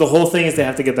first. Because the whole thing is they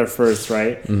have to get there first,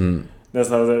 right? Mm-hmm. That's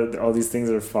how all these things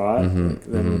are fought.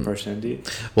 Then Parshendi.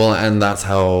 Well, and that's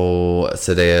how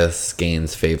Sadeas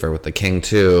gains favor with the king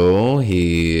too.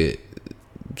 He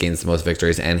gains the most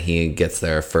victories, and he gets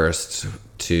there first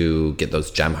to get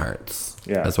those gem hearts.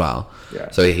 Yeah. As well.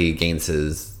 Yeah. So he gains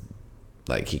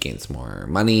he gains more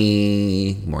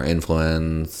money, more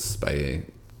influence by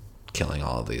killing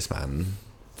all of these men.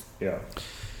 Yeah.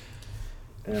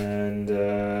 And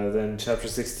then chapter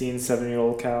 16,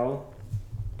 7-year-old Cal.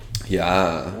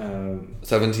 Yeah.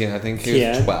 17, I think he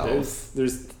was 12.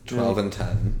 There's 12 and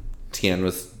 10. Tien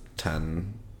was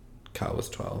 10. Cal was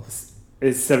 12.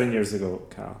 It's 7 years ago,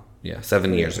 Cal. Yeah,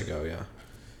 7 years ago, yeah.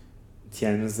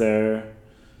 Tien was there.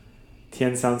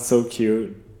 Tien sounds so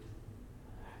cute.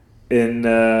 In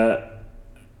oh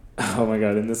my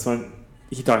god, in this one,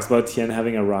 he talks about Tien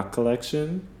having a rock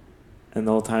collection, and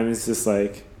the whole time he's just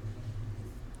like,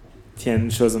 Tien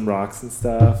shows him rocks and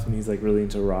stuff, and he's like really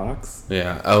into rocks.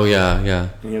 Yeah. Oh yeah. And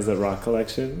he has that rock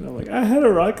collection. I'm like, I had a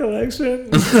rock collection.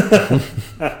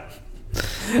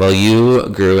 Well, you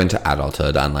grew into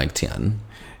adulthood, unlike Tien.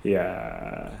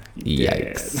 Yeah.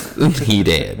 Yikes. He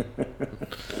did.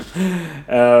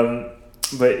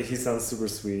 But he sounds super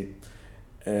sweet.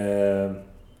 Yeah,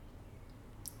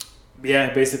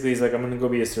 basically he's like, I'm gonna go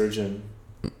be a surgeon.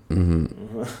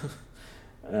 Mm-hmm.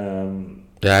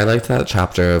 Yeah, I liked that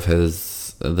chapter of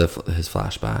his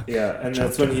flashback. Yeah, and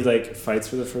that's when he like fights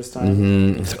for the first time.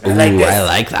 Mm-hmm. Ooh, I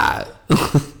like that.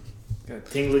 Got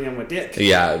tingling on my dick.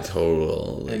 Yeah,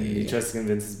 totally. And he tries to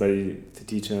convince his buddy to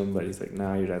teach him, but he's like,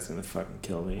 nah, your dad's gonna fucking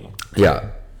kill me. Yeah.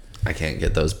 I can't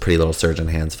get those pretty little surgeon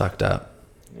hands fucked up.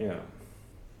 Yeah.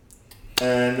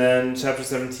 And then chapter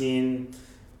 17,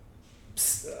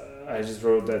 I just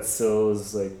wrote that Syl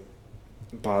is like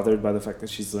bothered by the fact that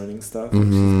she's learning stuff.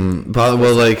 Mm-hmm. But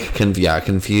well, like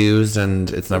confused, and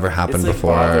it's never happened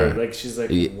before. Bothered. Like she's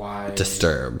like, why?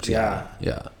 Disturbed. Yeah.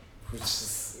 Which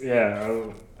is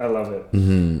I love it.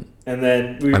 Mm-hmm. And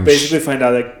then we basically find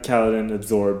out that Kaladin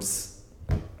absorbs.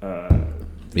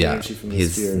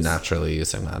 He's naturally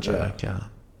using magic. Yeah.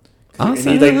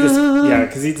 Awesome. And he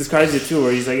because he describes it too,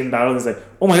 where he's like in battle, he's like,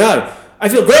 "Oh my god, I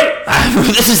feel great!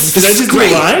 This is Did I just great.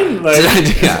 do a line? Like,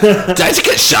 did I just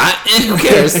get shot? Who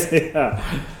cares?" Yeah.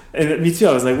 And me too.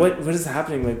 I was like, "What is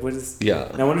happening? Like, what is?" Yeah.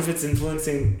 And I wonder if it's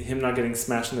influencing him not getting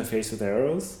smashed in the face with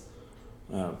arrows,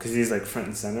 because he's like front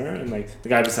and center, and like the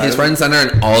guy beside him. He's front and center,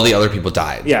 and all the other people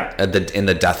died. Yeah. In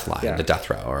the death line, the death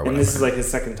row, or whatever. And this is like his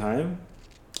second time.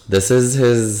 This is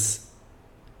his,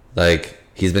 like,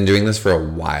 he's been doing this for a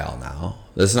while now.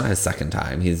 This is not his second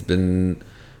time. He's been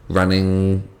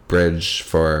running Bridge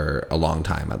for a long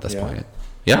time at this point.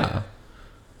 Yeah.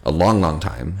 A long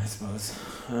time. I suppose.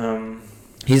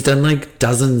 He's done like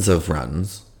dozens of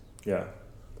runs. Yeah.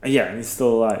 Yeah, and he's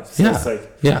still alive. So it's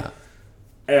like... Yeah.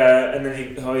 And then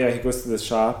he goes to the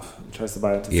shop and tries to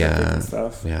buy it and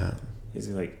stuff. Yeah. He's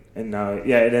like... And now,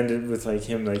 it ended with like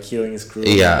him like healing his crew.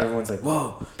 Yeah, and everyone's like,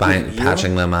 "Whoa!"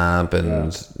 Patching them up,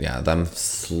 and them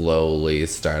slowly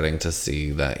starting to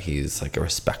see that he's like a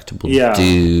respectable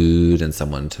dude and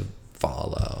someone to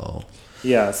follow.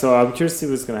 Yeah, so I'm curious to see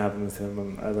what's gonna happen with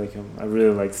him. I like him. I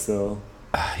really like Syl.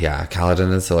 Kaladin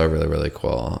and Syl are really, really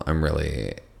cool.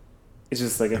 It's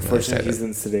just like unfortunately he's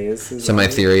in Sidaeus. So my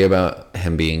theory about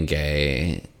him being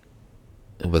gay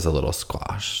was a little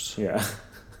squashed. Yeah.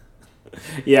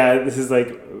 Yeah, this is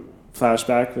like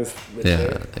flashback with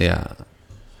yeah.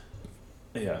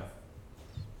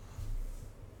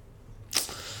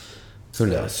 Who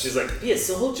knows? She's like, be a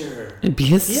soldier.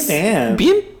 Be a man. Be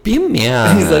a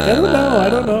man. He's like, I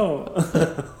don't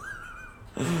know.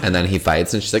 And then he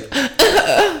fights, and she's like,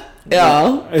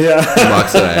 yeah. He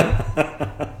walks away.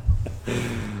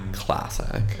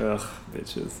 Classic. Ugh,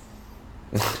 bitches.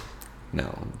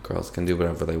 No, girls can do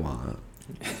whatever they want.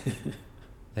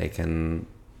 They can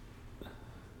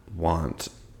want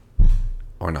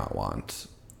or not want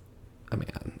a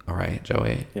man. All right,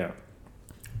 Joey? Yeah.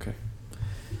 Okay.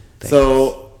 Thanks.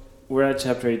 So, we're at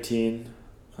chapter 18.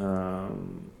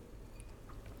 I'm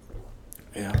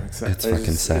excited. It's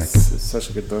fucking sick. It's such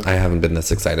a good book. I haven't been this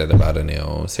excited about a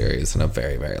new series in a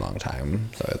very, very long time.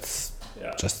 So it's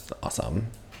just awesome.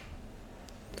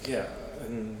 Yeah.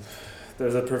 And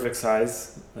there's a perfect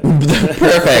size.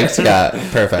 Perfect.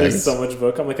 There's so much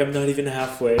book. I'm like, I'm not even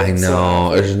halfway. I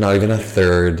know. There's not even a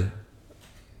third.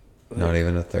 Not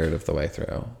even a third of the way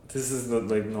through. This is the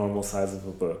normal size of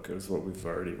a book, is what we've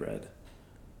already read.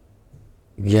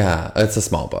 Yeah, it's a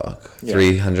small book.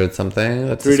 300 something.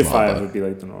 That's 3 to 5 would be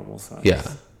like the normal size. Yeah.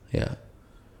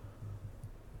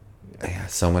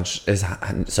 So much has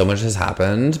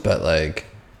happened, but like,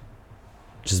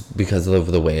 just because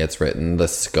of the way it's written, the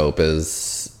scope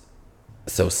is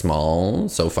so small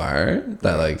so far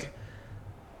that like,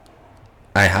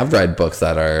 I have read books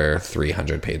that are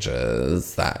 300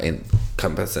 pages that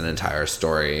encompass an entire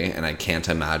story, and I can't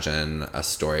imagine a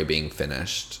story being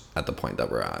finished at the point that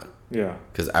we're at. Yeah.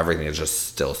 Because everything is just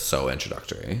still so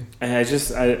introductory. And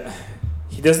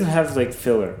he doesn't have like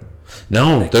filler.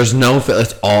 No, there's no filler.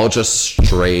 It's all just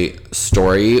straight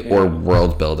story or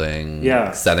world building,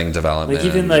 setting development. Like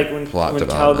even like when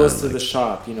Cal goes to the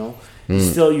shop, you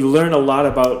learn a lot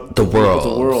about the world.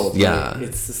 The world. Yeah. Like,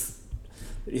 it's just,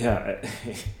 it's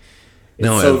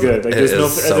no, so good. Like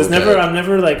there's never I'm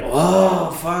never like,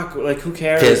 oh fuck, like who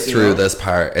cares? Get through this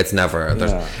part. It's never.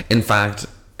 In fact,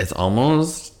 it's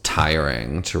almost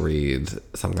tiring to read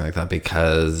something like that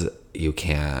because you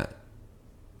can't.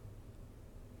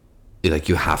 Like,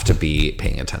 you have to be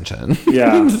paying attention.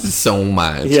 Yeah. So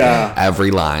much. Yeah.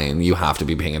 Every line, you have to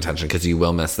be paying attention because you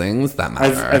will miss things that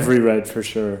matter. I've reread for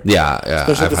sure. Yeah.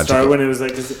 Especially at the start when it was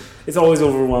like, it's always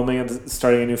overwhelming at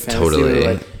starting a new fantasy. Totally.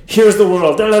 Like, here's the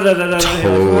world. Totally.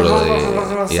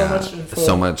 Yeah.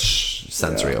 So much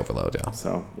sensory overload. Yeah.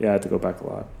 So, I had to go back a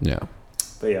lot. Yeah.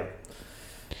 But yeah.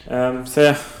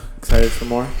 Excited for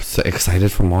more. So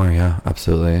excited for more. Yeah,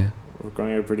 absolutely. We're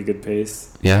going at a pretty good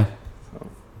pace. Yeah.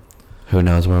 Who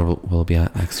knows where we'll be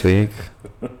at next week?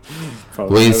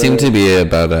 We seem to be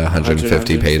about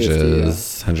 150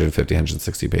 pages,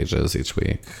 160 pages each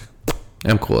week.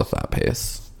 I'm cool with that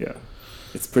pace. Yeah,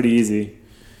 it's pretty easy.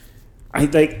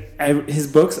 His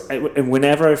books, and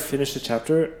whenever I finish a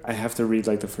chapter, I have to read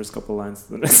like the first couple lines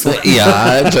of the next one.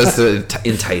 Yeah, just to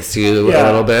entice you a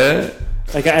little bit.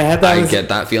 Like I get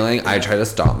that feeling. I try to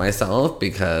stop myself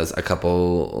because a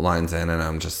couple lines in, and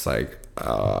I'm just like,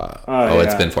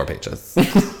 it's been 4 pages.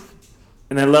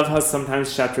 And I love how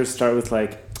sometimes chapters start with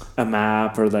like a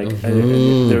map or like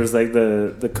there was like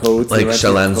the codes, like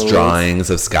Shailen's drawings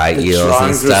of sky eels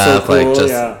and stuff, so cool, like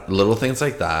just little things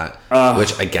like that,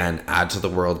 which again add to the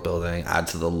world building, add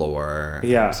to the lore.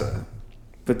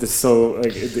 But this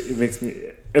it makes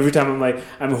me, every time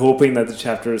I'm hoping that the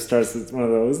chapter starts with one of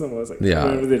those, and I was like,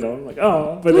 whenever they don't, I'm like,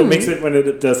 but it makes it, when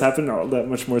it does happen, all that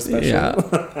much more special.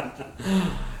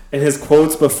 And his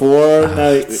quotes before,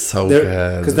 so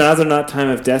good, because now they're not time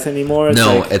of death anymore.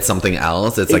 It's something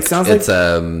else. It's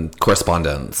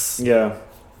correspondence.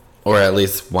 Or at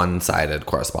least one-sided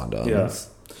correspondence.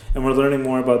 And we're learning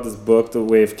more about this book, The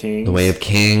Way of Kings. The Way of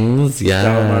Kings, yeah.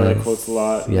 That one quotes a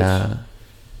lot.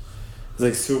 It's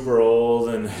like super old,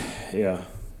 and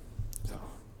so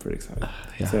pretty excited.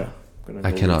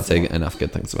 I cannot say enough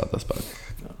good things about this book.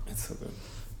 No, it's so good.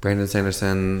 Brandon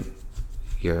Sanderson,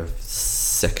 you're a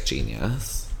sick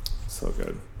genius. So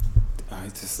good.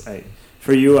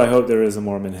 For you, I hope there is a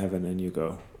Mormon heaven and you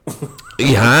go.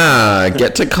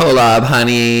 Get to Kolob,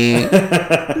 honey.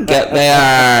 Get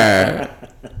there.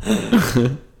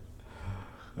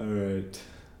 All right.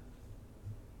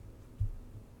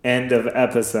 End of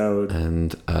episode.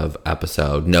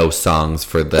 No songs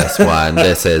for this one.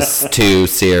 This is too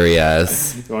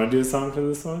serious. You want to do a song for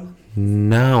this one?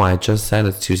 No, I just said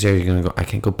it's too serious. I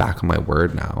can't go back on my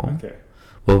word now. Okay.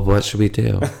 Well, what should we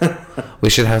do?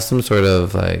 We should have some sort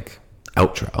of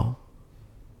outro.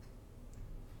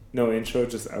 No intro,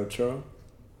 just outro.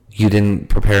 You didn't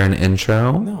prepare an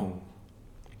intro? No.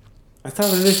 I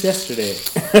thought of this yesterday.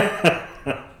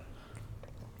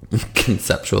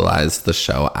 Conceptualize the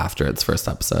show after its first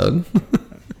episode.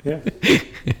 Yeah.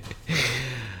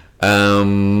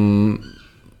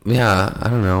 Yeah, I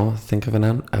don't know. Think of an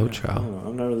outro. I don't know.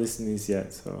 I'm not releasing these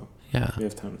yet, so we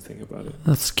have time to think about it.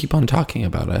 Let's keep on talking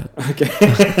about it. Okay.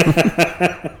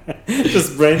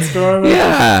 Just brainstorm.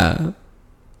 Yeah.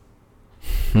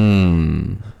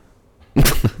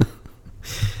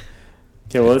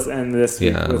 Okay, well, let's end this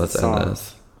week with let's a song. end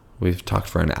this. We've talked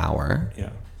for an hour.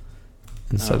 Yeah.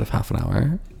 Instead of half an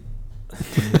hour.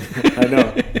 I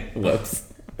know. Whoops.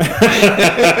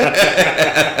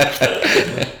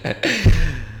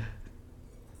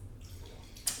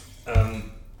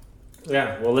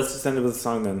 Well, let's just end it with a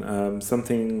song then.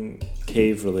 Something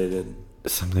cave related.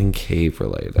 Something cave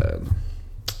related.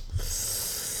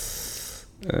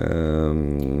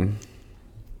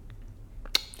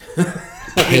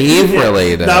 Cave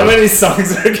related. Not many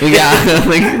songs are cave. Yeah,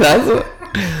 that's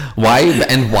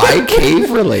why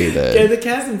cave related? Yeah, the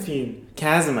chasm theme.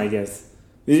 Chasm, I guess.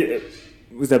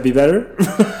 Would that be better?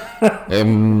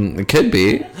 It could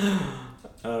be.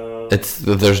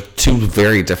 There's two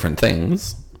very different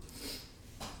things.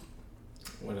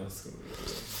 What else?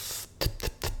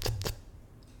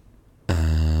 I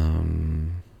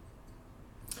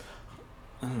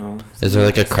don't know. Is there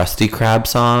a Krusty Krab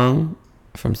song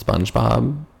from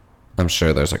SpongeBob? I'm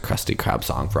sure there's a Krusty Krab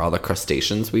song for all the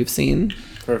crustaceans we've seen.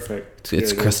 Perfect.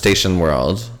 It's Crustacean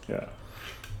World. Yeah.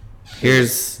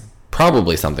 Here's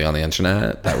probably something on the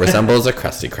internet that resembles a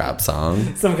Krusty Krab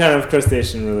song. Some kind of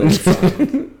crustacean related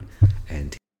song.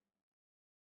 And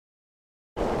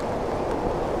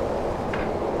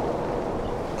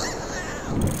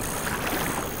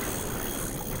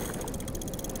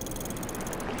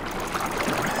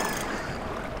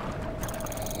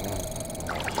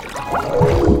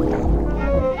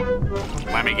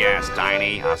let me guess,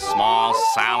 Tiny. A small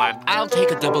salad? I'll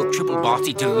take a double triple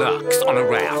bossy deluxe on a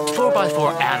raft,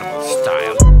 4x4 animal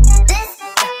style.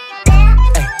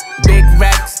 Hey, big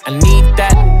Rex, I need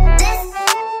that.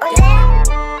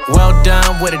 Well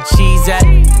done with a cheese at.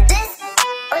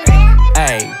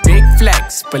 Hey, big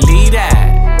flex, believe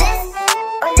that.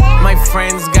 My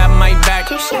friends got my back.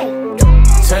 To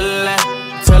the left,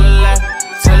 to the left,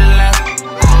 to the left.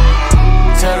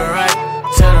 To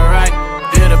the right,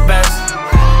 you're the best.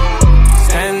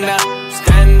 Stand up,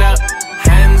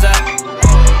 hands up.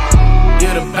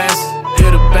 You're the best,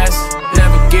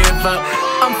 never give up.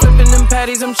 I'm flipping them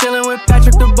patties, I'm chilling with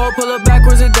Patrick the boat. Pull up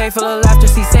backwards a day full of laughter.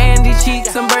 See sandy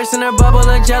cheeks, I'm bursting her bubble.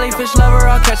 A jellyfish lover,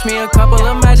 I'll catch me a couple.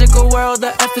 A magical world,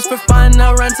 the F is for fun.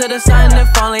 I'll run to the sun if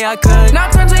only I could. Now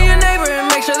turn to your neighbor and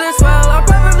make sure they're swell. I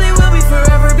probably will be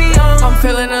forever beyond. I'm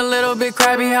feeling a little bit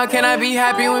crabby. How can I be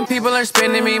happy when people are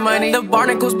spending me money? The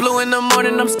barnacle's blue in the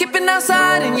morning, I'm skipping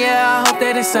outside. And yeah, I hope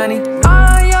that it's sunny.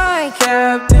 Aye,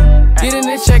 Captain. Getting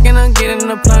the check and I'm getting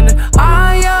the plunder.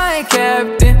 Aye,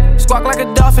 Captain. Squawk like a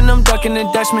dolphin, I'm ducking the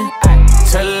Dutchman.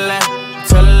 To the left,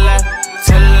 to the left,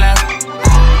 to the left.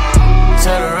 To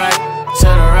the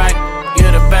right,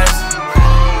 you're the best.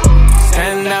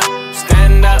 Stand up,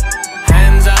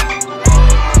 hands up.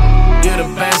 You're the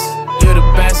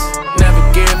best, never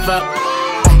give up.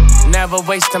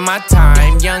 wasting my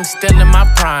time. Young, still in my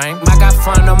prime. I got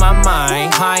fun on my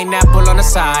mind. Pineapple on the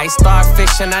side.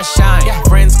 Starfish and I shine.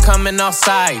 Friends coming all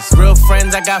sides. Real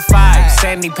friends, I got 5.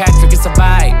 Sandy Patrick, it's a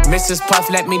vibe. Mrs. Puff,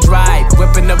 let me drive.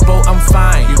 Whipping the boat, I'm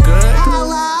fine. You good?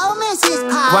 Hello, Mrs.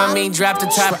 Puff. Want me drop the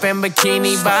top and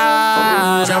bikini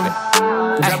bottom.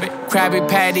 Drop it. Krabby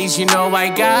Patties, you know I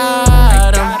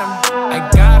got 'em. I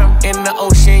got 'em. In the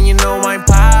ocean, you know I'm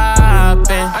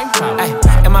poppin'.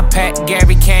 And my pet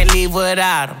Gary can't leave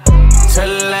without him. To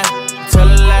the left, to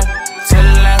the left, to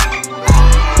the left.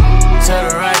 To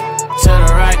the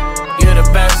right, you're the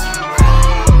best.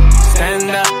 Stand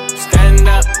up,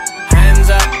 hands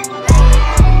up.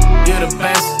 You're the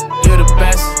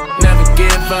best, never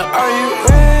give up. Are you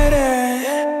ready?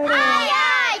 Aye,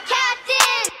 aye,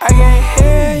 Captain. I can't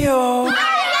hear you.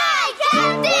 Aye, aye,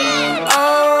 Captain.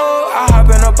 Oh, I hop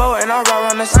in a boat and I ride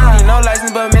around the city. No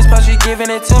license, but Miss Puff, she giving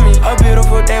it to me. A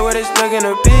beautiful day with it's looking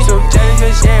to be. So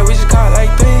jellyfish, yeah, we just caught like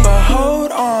 3. But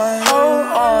hold on.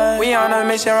 We on a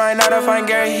mission right now to find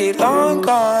Gary, he long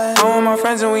gone. I'm with my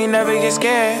friends and we never get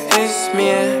scared. It's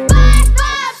me and